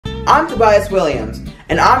I'm Tobias Williams,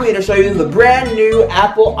 and I'm here to show you the brand new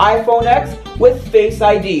Apple iPhone X with Face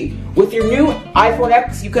ID. With your new iPhone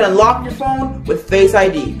X, you can unlock your phone with Face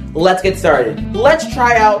ID. Let's get started. Let's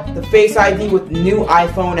try out the Face ID with new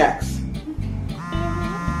iPhone X.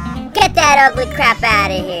 Get that ugly crap out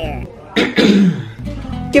of here.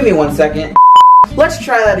 Give me 1 second. Let's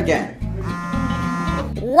try that again.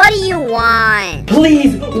 What do you want?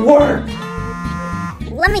 Please work!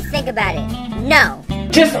 Let me think about it. No.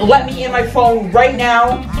 Just let me in my phone right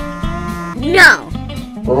now. No.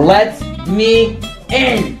 Let me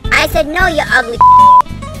in. I said no, you ugly.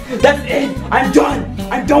 That's it. I'm done.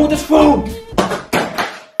 I'm done with this phone.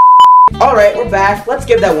 Alright, we're back. Let's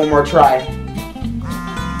give that one more try.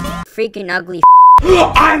 Freaking ugly.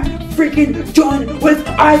 I'm freaking done with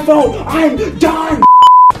iPhone. I'm done.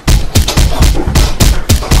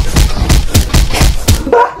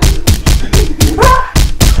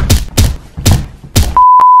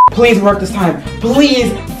 Please work this time.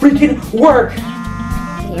 Please freaking work.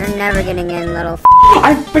 You're never getting in, little.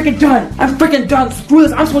 I'm freaking done. I'm freaking done. Screw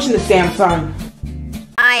this. I'm switching to Samsung.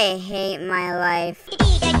 I hate my life.